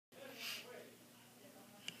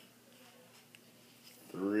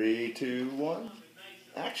2, 1,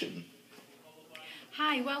 action.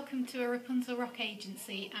 Hi, welcome to a Rapunzel Rock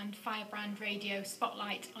Agency and Firebrand Radio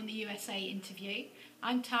Spotlight on the USA interview.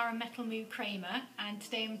 I'm Tara InterMoo Kramer, and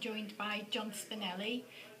today I'm joined by John Spinelli,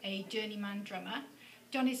 a journeyman drummer.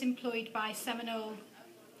 John is employed by Seminole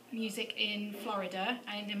Music in Florida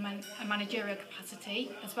in a managerial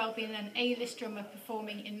capacity, as well as being an A-list drummer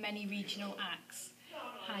performing in many regional acts.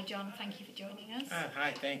 Hi John, thank you for joining us.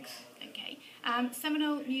 Hi, thanks. Okay.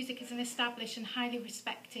 Seminole Music is an established and highly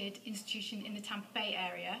respected institution in the Tampa Bay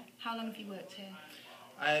area. How long have you worked here?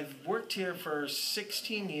 I've worked here for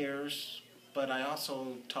 16 years, but I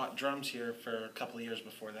also taught drums here for a couple of years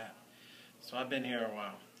before that. So I've been here a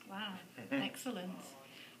while. Wow, excellent.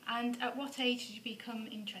 And at what age did you become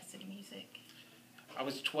interested in music? I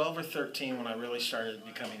was 12 or 13 when I really started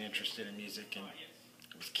becoming interested in music, and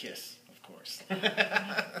it was Kiss. Of course.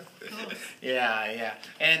 Yeah.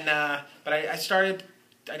 And but I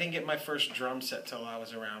didn't get my first drum set till I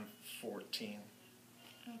was around 14.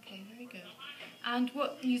 Okay, very good. And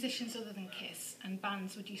what musicians other than Kiss and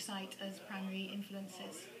bands would you cite as primary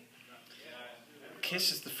influences?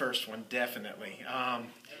 Kiss is the first one, definitely.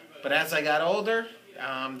 But as I got older,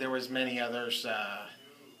 there was many others.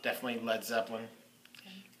 Definitely Led Zeppelin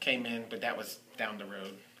came in, but that was down the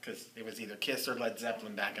road, because it was either Kiss or Led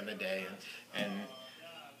Zeppelin back in the day, and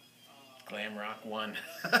glam rock won.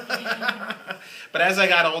 But as I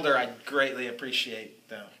got older, I greatly appreciate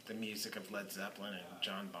the music of Led Zeppelin and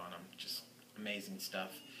John Bonham. Just amazing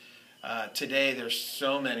stuff. Today, there's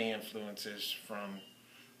so many influences, from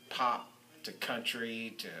pop to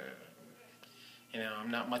country to, I'm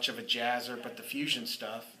not much of a jazzer, but the fusion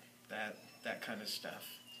stuff, that kind of stuff.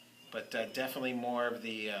 But definitely more of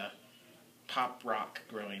the pop rock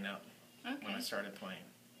growing up when I started playing.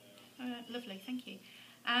 Lovely, thank you.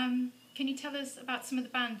 Can you tell us about some of the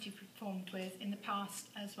bands you've performed with in the past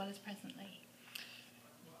as well as presently?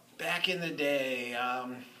 Back in the day,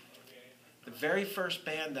 the very first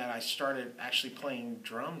band that I started actually playing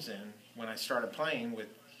drums in, when I started playing with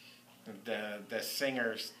the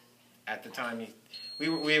singers at the time, we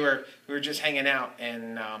were just hanging out,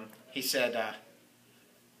 and he said,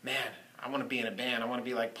 "Man, I want to be in a band. I want to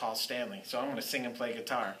be like Paul Stanley, so I'm going to sing and play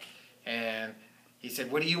guitar." And he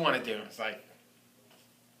said, "What do you want to do?" It's like,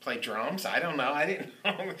 "Play drums?" I don't know. I didn't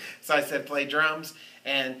know. So I said, "Play drums."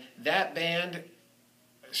 And that band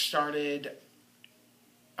started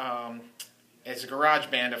as a garage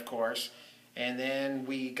band, of course. And then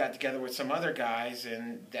we got together with some other guys,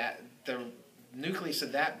 and the nucleus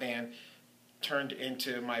of that band turned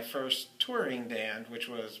into my first touring band, which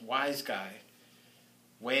was Wise Guy.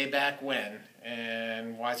 Way back when,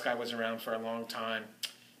 and Wise Guy was around for a long time.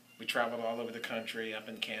 We traveled all over the country, up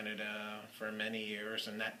in Canada for many years,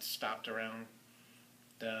 and that stopped around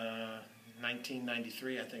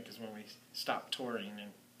 1993, I think, is when we stopped touring.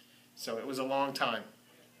 And so it was a long time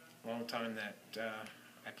that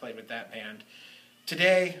I played with that band.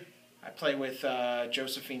 Today, I play with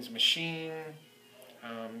Josephine's Machine,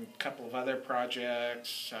 a couple of other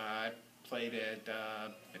projects. I played at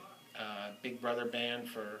Big Brother Band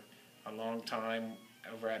for a long time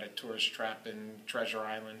over at a tourist trap in Treasure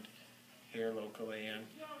Island here locally, and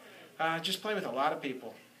just play with a lot of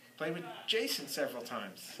people. Played with Jason several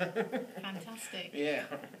times. Fantastic. Yeah.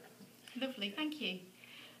 Lovely, thank you.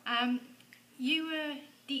 You were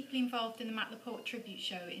deeply involved in the Matt LaPorte tribute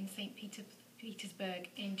show in St. Petersburg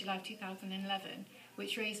in July 2011,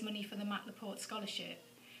 which raised money for the Matt LaPorte Scholarship.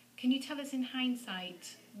 Can you tell us in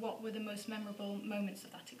hindsight what were the most memorable moments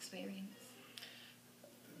of that experience?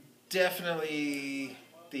 Definitely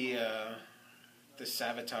the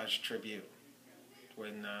Sabotage tribute,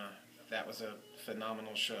 when that was a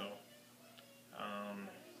phenomenal show.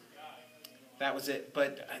 That was it,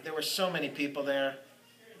 but there were so many people there.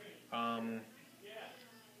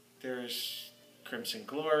 There's Crimson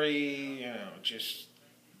Glory, just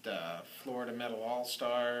the Florida Metal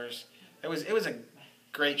All-Stars. It was a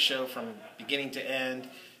great show from beginning to end.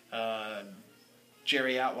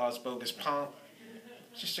 Jerry Outlaw's Bogus Pomp.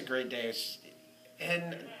 Just a great day.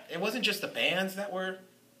 And it wasn't just the bands that were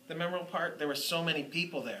the memorable part. There were so many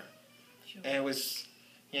people there. Sure. And it was,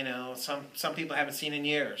 some people I haven't seen in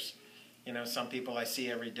years. Some people I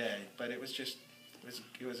see every day. But it was a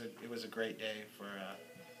great day for a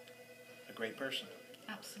great person.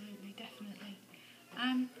 Absolutely, definitely.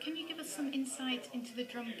 Can you give us some insight into the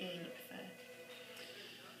drum gear you prefer?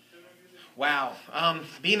 Wow.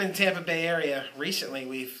 Being in the Tampa Bay area, recently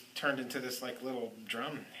we've turned into this little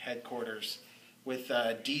drum headquarters with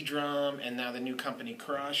D-Drum and now the new company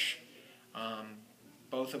Crush.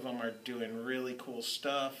 Both of them are doing really cool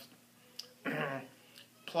stuff.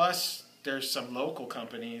 Plus, there's some local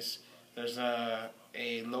companies. There's a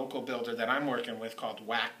local builder that I'm working with called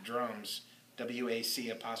WAC Drums,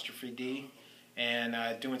 WAC''D,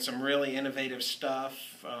 and doing some really innovative stuff,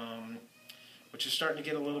 which is starting to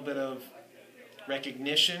get a little bit of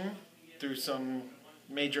recognition through some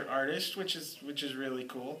major artists, which is really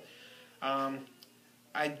cool. I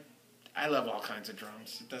love all kinds of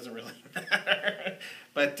drums. It doesn't really matter,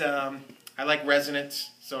 but I like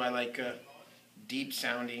resonance, so I like deep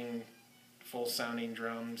sounding, full sounding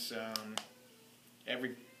drums.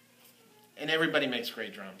 Everybody makes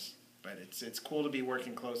great drums, but it's cool to be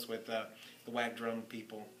working close with the WAG drum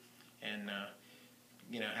people, and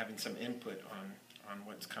having some input on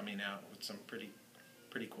what's coming out with some pretty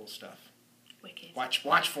cool stuff. Wicked. Watch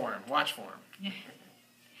for him. Yeah.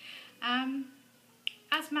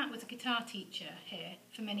 As Matt was a guitar teacher here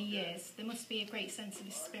for many years, there must be a great sense of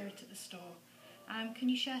his spirit at the store. Can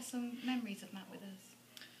you share some memories of Matt with us?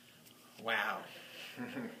 Wow.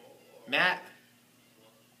 Matt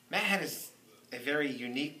had a very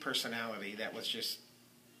unique personality that was just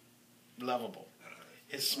lovable.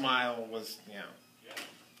 His smile was,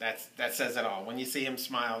 that says it all. When you see him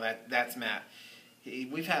smile, that's Matt.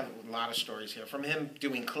 We've had a lot of stories here, from him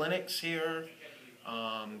doing clinics here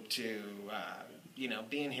to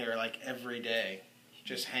being here like every day,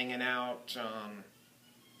 just hanging out.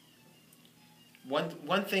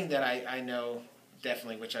 One thing that I know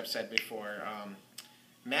definitely, which I've said before,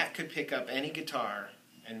 Matt could pick up any guitar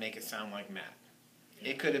and make it sound like Matt.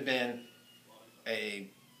 It could have been a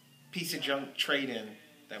piece of junk trade-in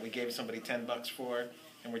that we gave somebody $10 for,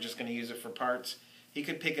 and we're just going to use it for parts. He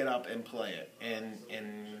could pick it up and play it, and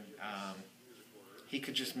he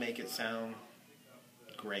could just make it sound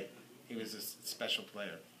great. He was a special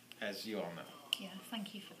player, as you all know. Yeah,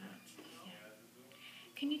 thank you for that. Yeah.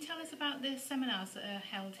 Can you tell us about the seminars that are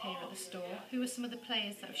held here at the store? Who are some of the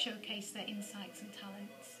players that have showcased their insights and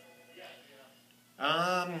talents?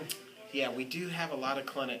 Yeah, we do have a lot of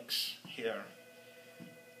clinics here.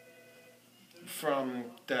 From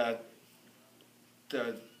the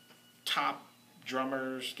top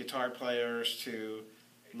drummers, guitar players, to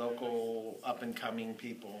local up-and-coming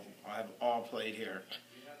people have all played here.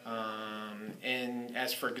 And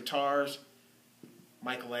as for guitars,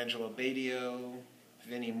 Michelangelo Badio,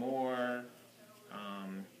 Vinnie Moore,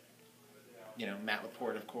 Matt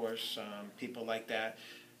LaPorte, of course, people like that.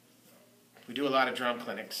 We do a lot of drum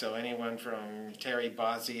clinics, so anyone from Terry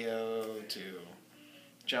Bozzio to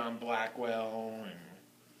John Blackwell,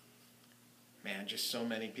 and just so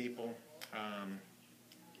many people.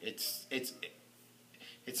 It's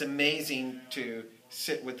amazing to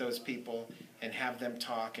sit with those people and have them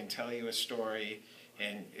talk and tell you a story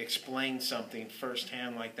and explain something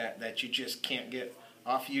firsthand like that you just can't get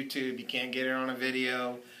off YouTube. You can't get it on a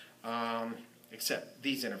video. Except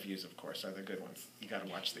these interviews, of course, are the good ones. You got to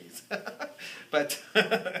watch these. But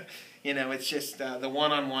it's just the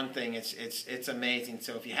one-on-one thing. It's amazing.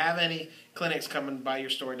 So if you have any clinics coming by your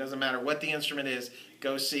store, it doesn't matter what the instrument is,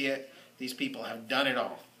 go see it. These people have done it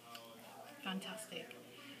all. Fantastic.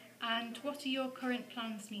 And what are your current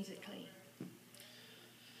plans musically?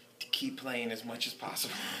 To keep playing as much as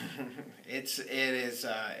possible. It's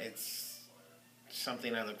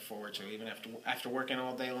something I look forward to, even after working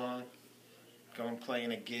all day long. Going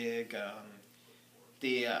playing a gig,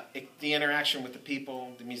 the interaction with the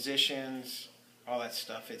people, the musicians, all that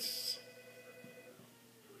stuff. It's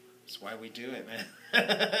why we do it, man.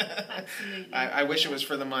 Absolutely. I wish it was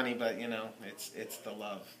for the money, but it's the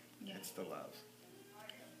love. Yeah. It's the love.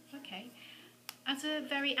 Okay. As a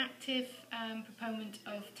very active proponent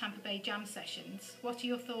of Tampa Bay jam sessions, what are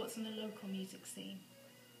your thoughts on the local music scene?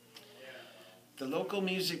 The local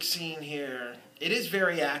music scene here, it is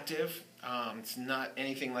very active. It's not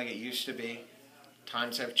anything like it used to be.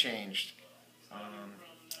 Times have changed.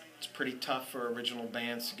 It's pretty tough for original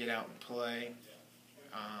bands to get out and play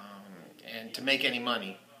and to make any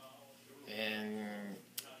money.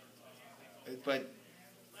 But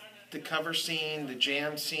the cover scene, the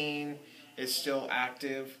jam scene is still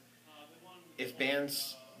active. If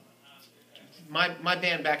bands... My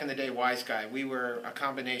band back in the day, Wise Guy, we were a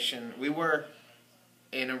combination. We were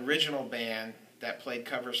an original band that played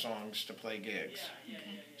cover songs to play gigs.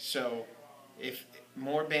 Okay. So if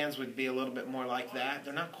more bands would be a little bit more like that,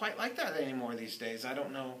 they're not quite like that anymore these days. I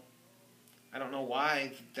don't know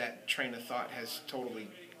why that train of thought has totally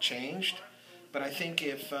changed, but I think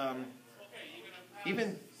if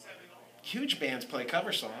even huge bands play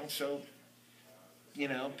cover songs, so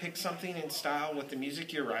pick something in style with the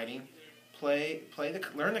music you're writing,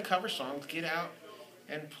 learn the cover songs, get out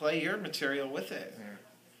and play your material with it. And,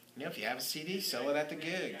 if you have a CD, sell it at the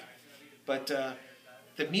gig. But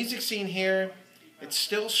the music scene here, it's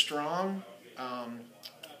still strong.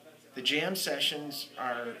 The jam sessions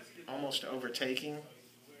are almost overtaking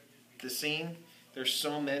the scene. There's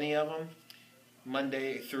so many of them,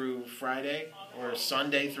 Monday through Friday, or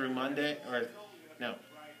Sunday through Monday, or no,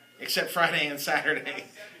 except Friday and Saturday.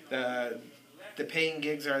 The paying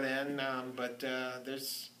gigs are then, but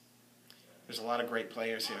there's a lot of great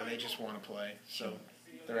players here. They just want to play, so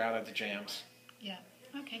they're out at the jams. Yeah.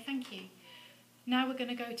 Okay, thank you. Now we're going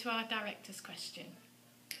to go to our director's question.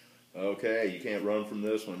 Okay, you can't run from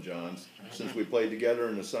this one, John. Since we played together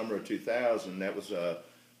in the summer of 2000, that was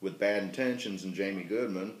with Bad Intentions and Jamie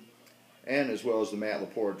Goodman, and as well as the Matt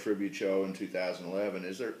LaPorte tribute show in 2011.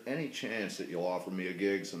 Is there any chance that you'll offer me a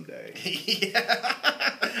gig someday?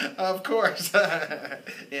 Yeah, of course.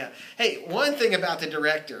 Yeah. Hey, one thing about the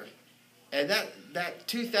director, and that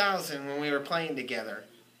 2000 when we were playing together,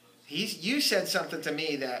 you said something to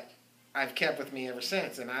me that I've kept with me ever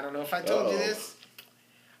since, and I don't know if I told you this.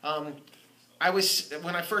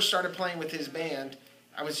 When I first started playing with his band,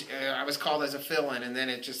 I was called as a fill-in, and then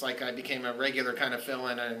it just like I became a regular kind of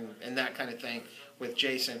fill-in and that kind of thing with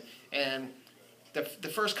Jason. And the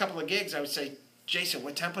first couple of gigs, I would say, Jason,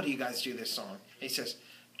 what tempo do you guys do this song? He says,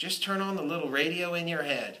 just turn on the little radio in your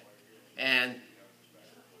head. And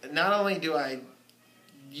not only do I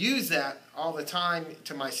use that all the time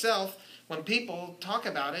to myself, when people talk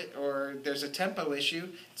about it or there's a tempo issue,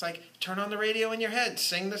 it's like, turn on the radio in your head,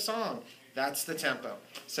 sing the song. That's the tempo.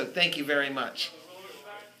 So thank you very much.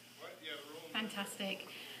 Fantastic.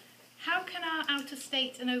 How can our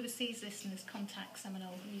out-of-state and overseas listeners contact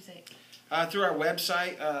Seminole Music? Through our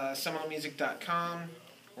website, SemineMusic.com.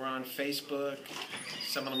 We're on Facebook,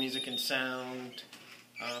 Seminole Music and Sound,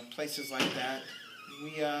 places like that.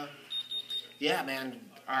 Yeah, man,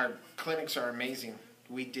 our clinics are amazing.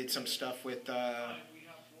 We did some stuff with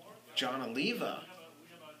John Oliva.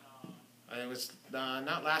 It was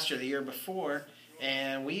not last year, the year before,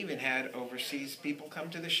 and we even had overseas people come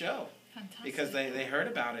to the show. Fantastic. Because they heard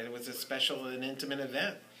about it. It was a special and intimate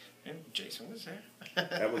event. And Jason was there.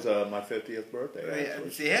 That was my 50th birthday,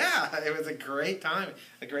 actually. Yeah, it was a great time,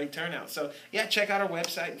 a great turnout. So, yeah, check out our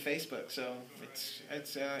website and Facebook. So,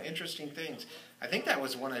 it's interesting things. I think that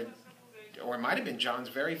was one of, or it might have been John's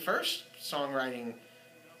very first songwriting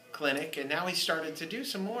clinic, and now he started to do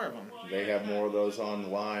some more of them. They have more of those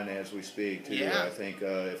online as we speak, too. Yeah. I think,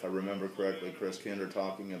 if I remember correctly, Chris Kinder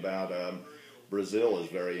talking about Brazil is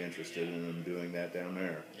very interested in them doing that down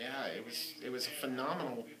there. Yeah, it was a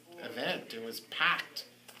phenomenal event. It was packed.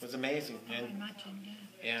 It was amazing. I can imagine,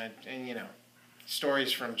 yeah. And you know,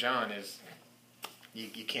 stories from John is,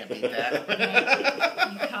 you can't beat that. No,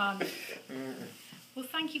 you can't. Well,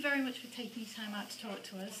 thank you very much for taking your time out to talk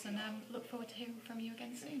to us, and look forward to hearing from you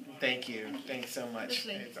again soon. Thank you. Thanks so much.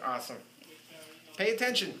 Lovely. It's awesome. Pay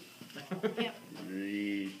attention. Yep.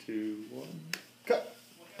 3, 2, 1, cut.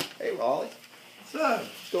 Hey, Raleigh. So,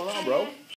 What's going on, bro?